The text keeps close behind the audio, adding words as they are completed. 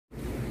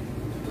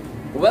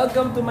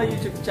Welcome to my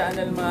YouTube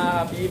channel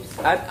mga peeps.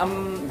 At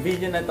ang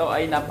video na to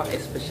ay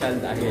napaka-espesyal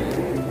dahil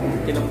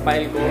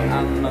kinumpile ko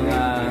ang mga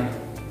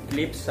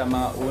clips sa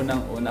mga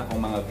unang-una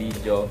kong mga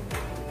video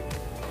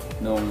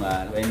noong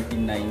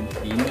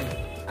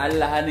 2019.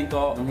 Alalahanin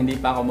ko, nung hindi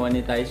pa ako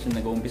monetize, yung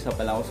nag-uumpisa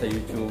pa lang ako sa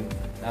YouTube,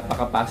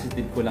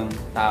 napaka-positive ko lang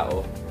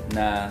tao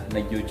na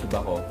nag-YouTube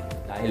ako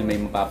dahil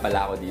may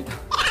mapapala ako dito.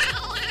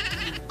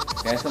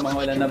 Kaya sa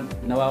mga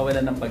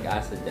nawawalan ng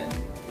pag-asa dyan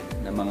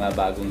ng mga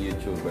bagong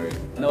YouTuber,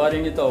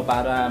 panoorin nyo to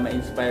para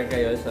ma-inspire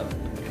kayo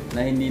na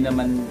hindi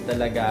naman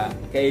talaga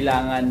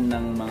kailangan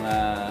ng mga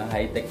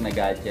high-tech na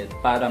gadget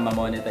para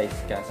ma-monetize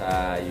ka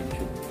sa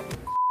YouTube.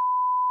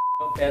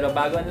 Pero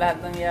bago ang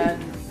lahat ng yan,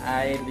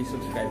 ay please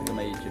subscribe to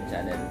my YouTube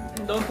channel.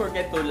 And don't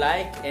forget to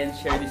like and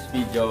share this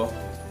video.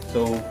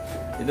 So,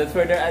 without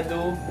further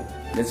ado,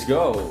 let's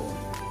go!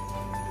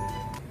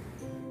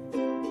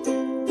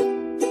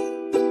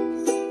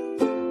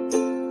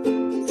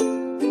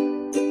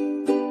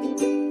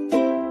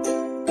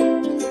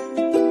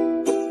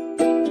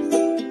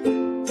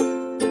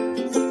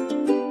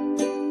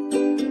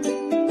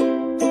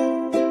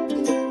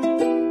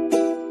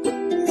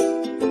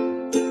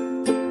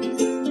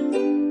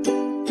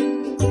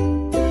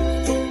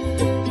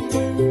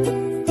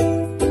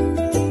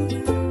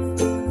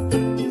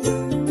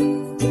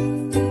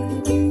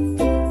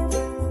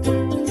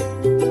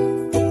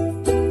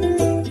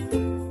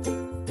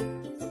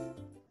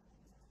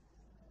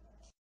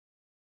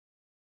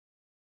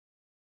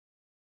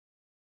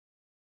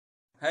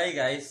 Hi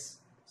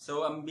guys!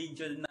 So ang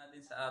video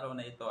natin sa araw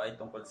na ito ay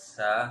tungkol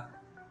sa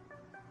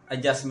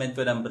adjustment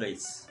ko ng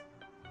brace.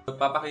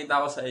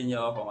 Magpapakita ko sa inyo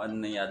kung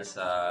ano nangyari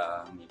sa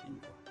ngipin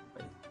ko.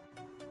 Okay.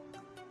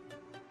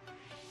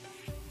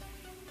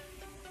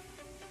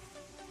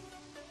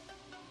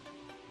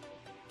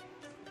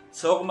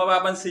 So kung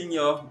mapapansin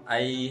nyo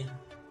ay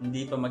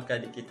hindi pa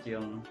magkadikit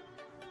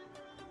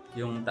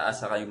yung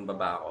taas sa yung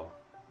baba ko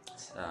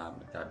sa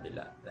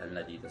magkabila dahil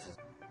na dito sa...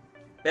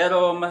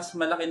 Pero mas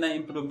malaki na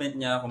improvement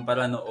niya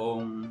kumpara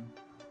noong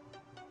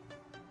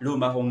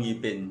luma kong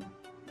ngipin.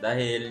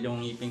 Dahil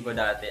yung ngipin ko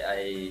dati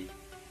ay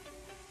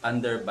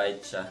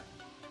underbite siya.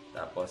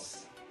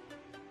 Tapos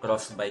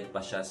crossbite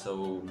pa siya.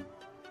 So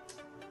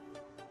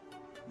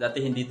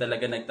dati hindi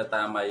talaga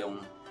nagtatama yung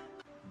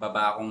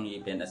baba kong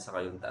ngipin at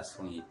saka yung taas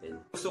kong ngipin.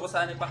 Gusto ko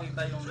sana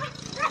ipakita yung...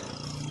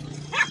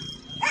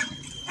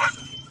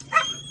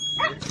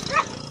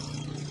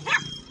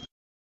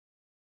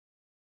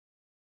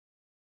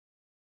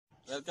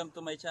 Welcome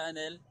to my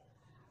channel.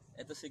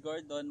 Ito si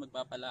Gordon,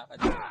 magpapalakad.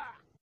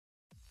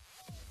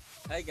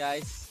 Hi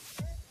guys!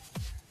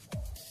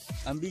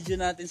 Ang video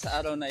natin sa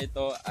araw na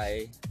ito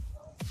ay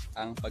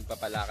ang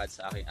pagpapalakad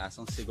sa aking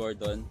asong si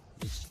Gordon,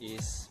 which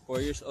is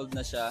 4 years old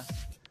na siya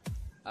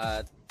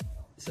at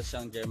isa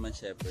siyang German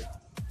Shepherd.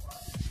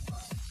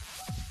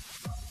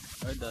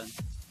 Gordon,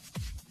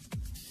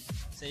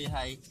 say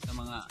hi sa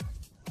mga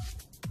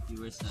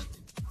viewers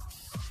natin.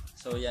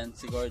 So yan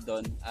si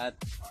Gordon at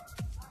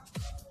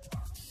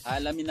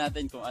alamin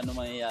natin kung ano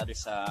mangyayari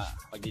sa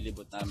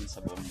paglilibot namin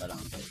sa buong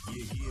barangay.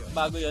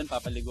 Bago yun,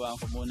 papaliguan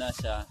ko muna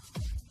siya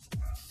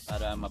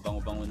para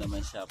mabango-bango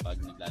naman siya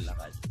pag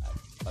naglalakad at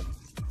pag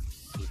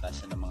kita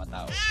siya ng mga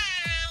tao.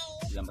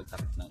 Sila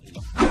magtakip ng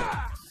ilong.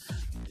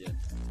 Yun.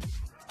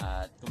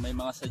 At kung may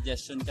mga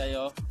suggestion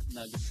kayo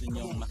na gusto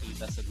nyong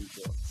makita sa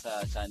video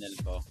sa channel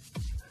ko,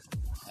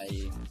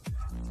 ay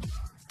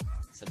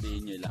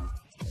sabihin nyo lang.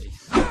 Okay.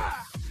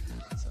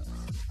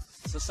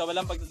 So sa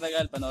walang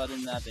pagtatagal,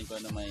 panoorin natin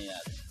kung ano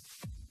mangyayari.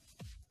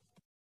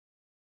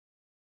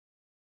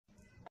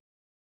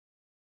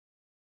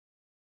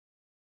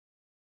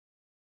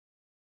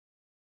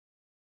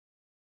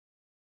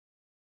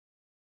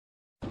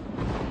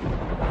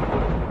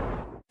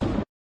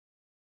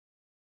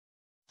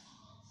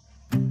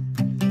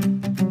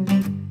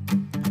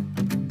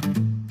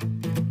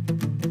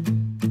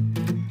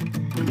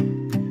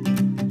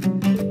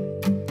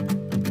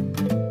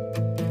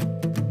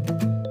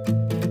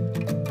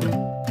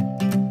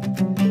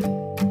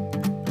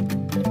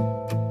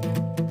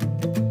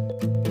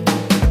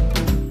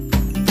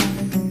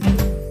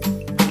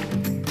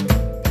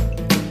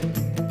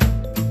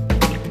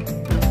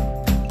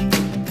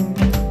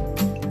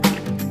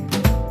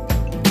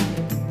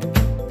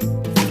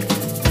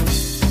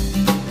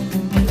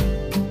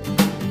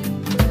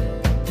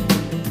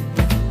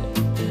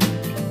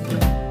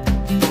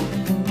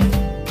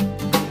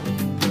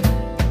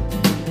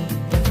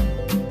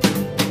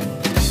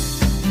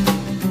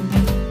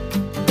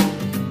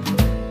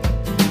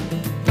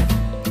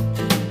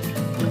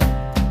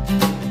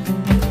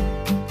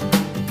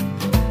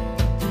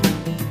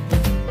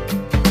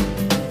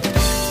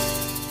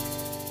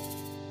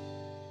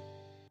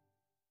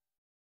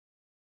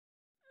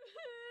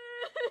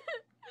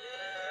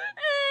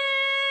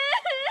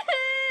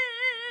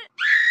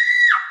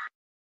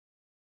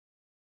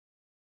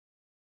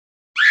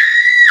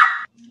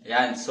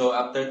 Yan, so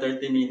after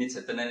 30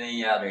 minutes, ito na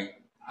nangyayari.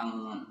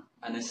 Ang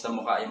ano sa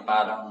mukha, yung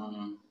parang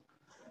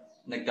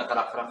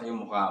nagkakrak-krak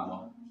yung mukha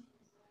mo.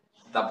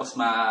 Tapos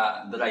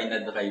ma-dry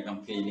na dry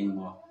ng feeling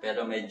mo.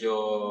 Pero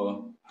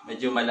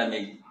medyo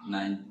malamig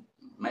na,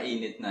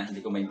 mainit na, hindi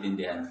ko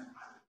maintindihan.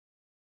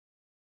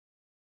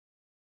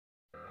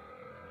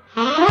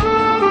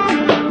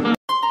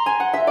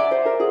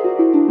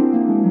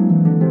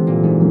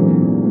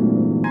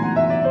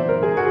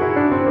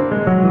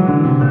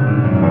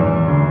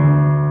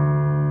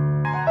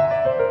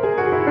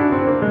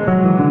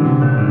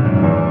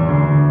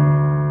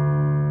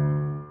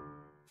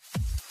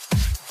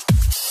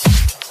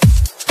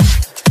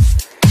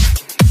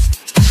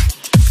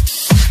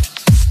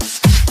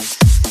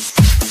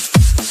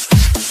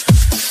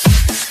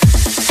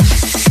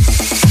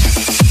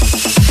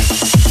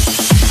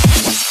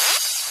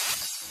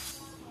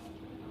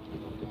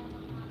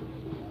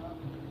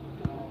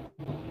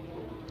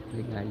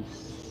 Hey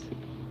guys,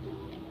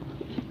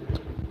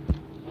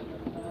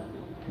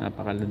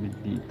 napakalamig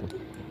dito.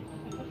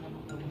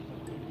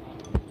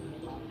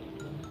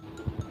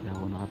 Kaya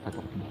ako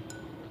nakapatok na.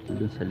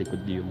 Doon sa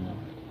likod yung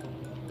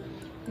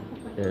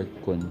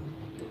aircon.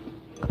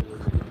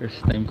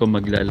 First time ko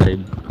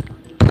magla-live,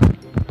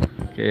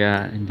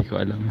 kaya hindi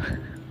ko alam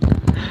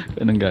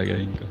kung anong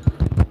gagawin ko.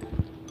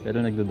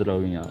 Pero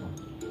nagdo-drawing ako.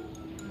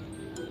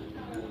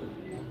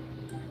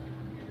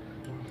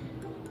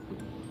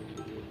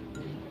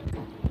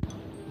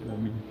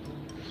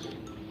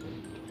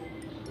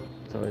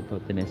 So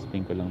ito,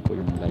 tinesting ko lang po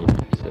yung live.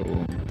 So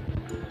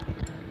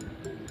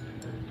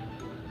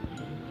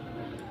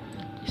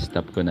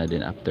stop ko na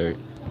din after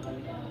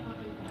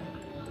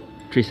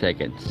 3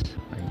 seconds.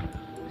 Okay.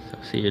 So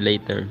see you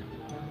later.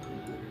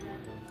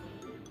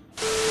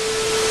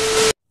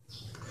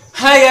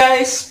 Hi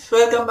guys!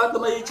 Welcome back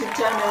to my YouTube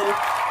channel.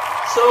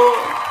 So,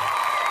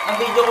 ang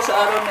video ko sa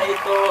araw na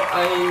ito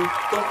ay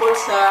tungkol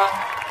sa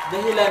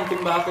dahilan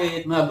kung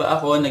bakit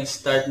mahaba ako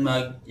nag-start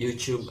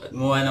mag-YouTube at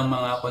gumawa ng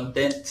mga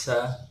content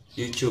sa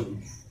YouTube.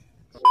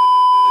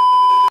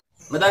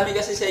 Madami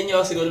kasi sa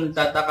inyo siguro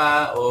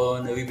nagtataka o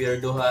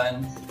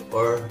nabibirduhan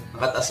or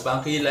nakataas pa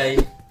ang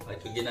kilay at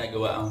yung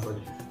ginagawa ang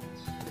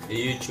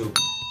YouTube.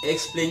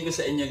 I-explain ko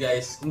sa inyo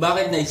guys kung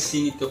bakit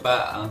naisingit ko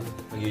pa ang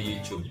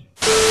mag-YouTube.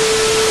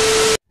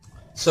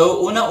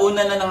 So,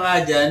 unang-una na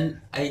nga dyan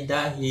ay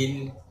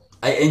dahil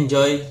I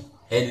enjoy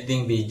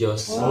editing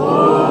videos.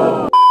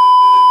 Oh!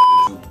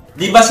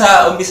 Di ba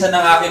sa umpisa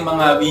ng aking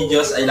mga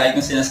videos ay lagi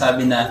kong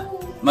sinasabi na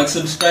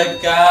mag-subscribe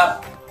ka,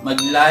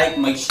 mag-like,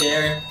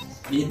 mag-share,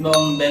 hit mo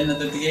ang bell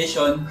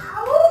notification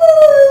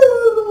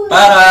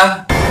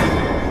para...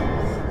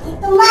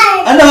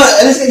 Ano?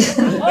 Alis ka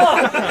dyan!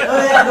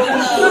 Ay, ako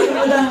na!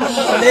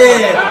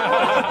 Ulit!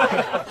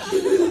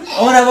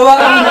 Oo na, baba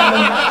ka muna!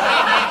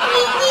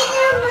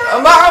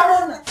 Baba ka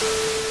muna!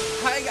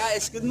 Hi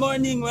guys! Good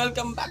morning!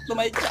 Welcome back to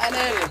my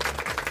channel!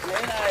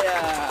 Ngayon ay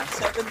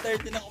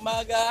 7:30 ng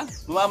umaga.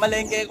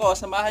 Mamamalengke ko.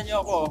 Samahan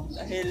niyo ako.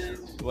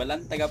 Dahil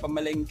walang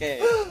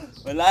taga-pamalengke.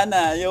 Wala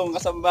na yung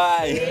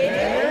kasambahay.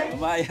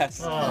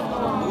 Umayas.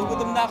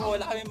 Nagugutom na ako.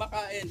 Wala kami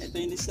makain. Ito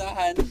yung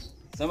listahan.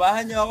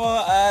 Samahan niyo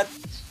ako at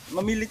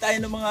mamili tayo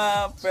ng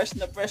mga fresh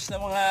na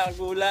mga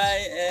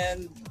gulay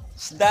and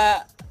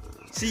isda.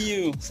 See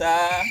you sa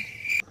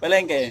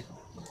palengke.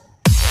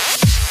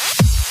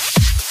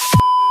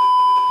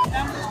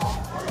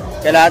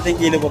 Kalahating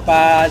kilo po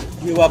pa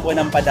hiwa po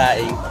ng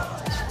padaing.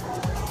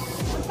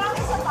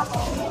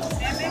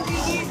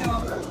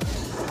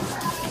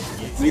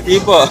 Ngiti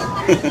po.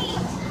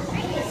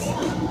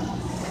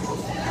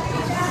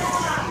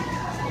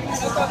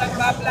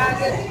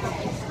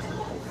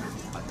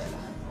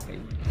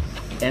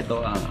 Ito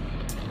ang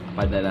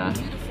padala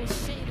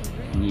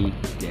ni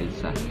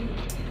Elsa.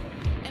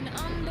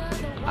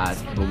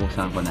 At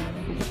bubuksan ko na.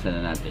 Bubuksan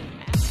na natin.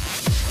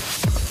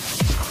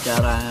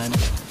 Charan!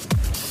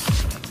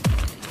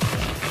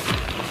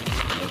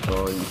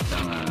 Ito yung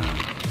isang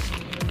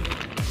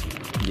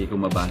hindi ko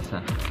mabasa.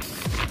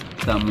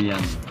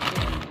 Samyang.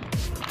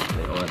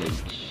 May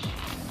orange.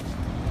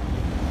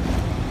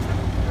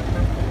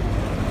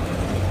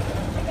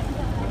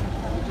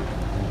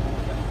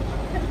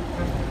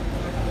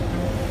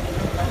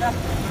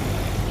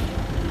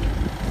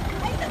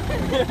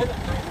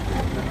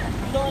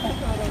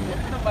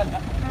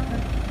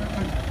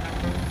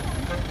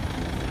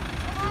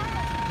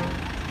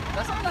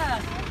 Nasaan na?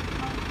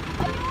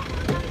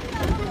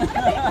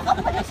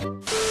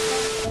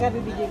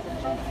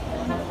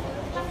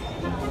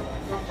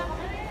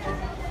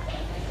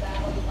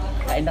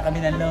 Kain na kami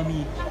ng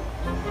lomi.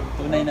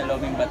 Tunay na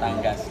loming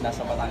Batangas.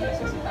 Nasa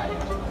Batangas kasi tayo.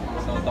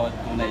 So,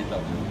 tunay ito.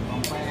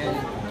 Pampael.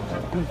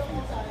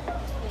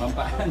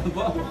 Ano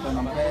po?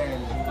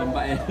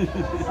 Pampael.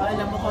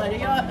 Alam mo ko ano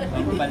yun.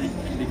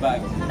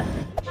 Pampalibag.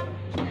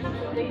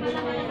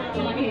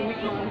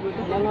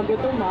 Mga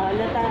gutom,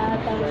 halata,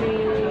 tawi.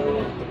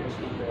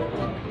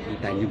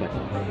 Kita niyo ba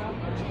ito?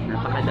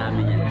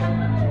 Napakadami niya.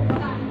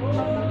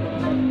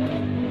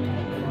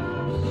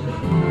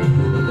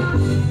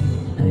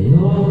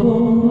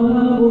 Ayokong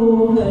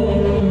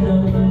mabuhay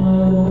ng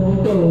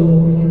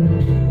marunong.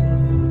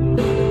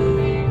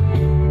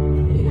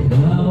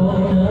 Ikaw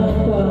ang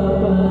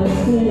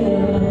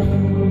nagpapasaya.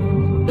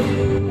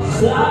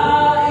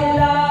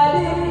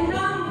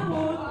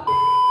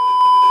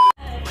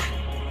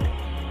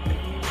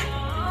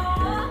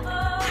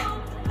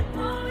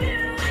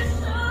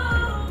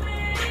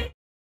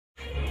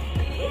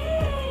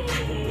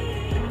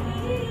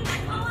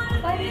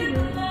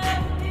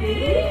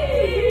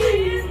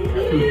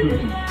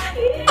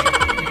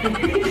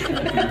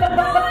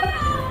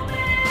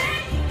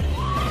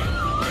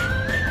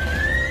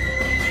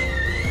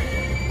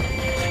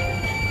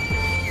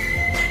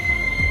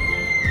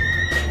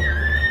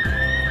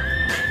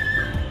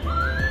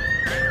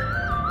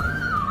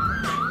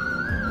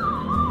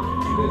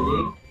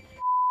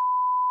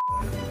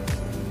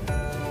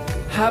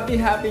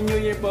 Happy New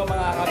Year po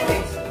mga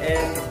kapits,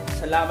 and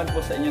salamat po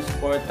sa inyong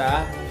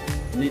suporta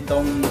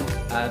nitong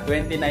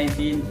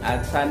 2019,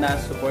 at sana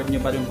support nyo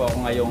pa rin po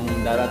ako ngayong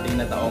darating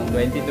na taong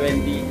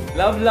 2020.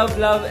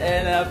 Love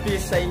and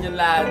peace sa inyong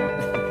lahat.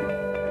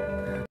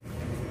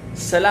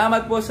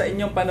 Salamat po sa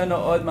inyong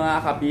panonood mga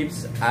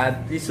kapips,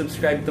 at please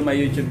subscribe to my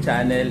YouTube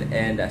channel,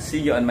 and see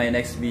you on my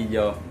next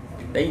video.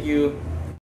 Thank you.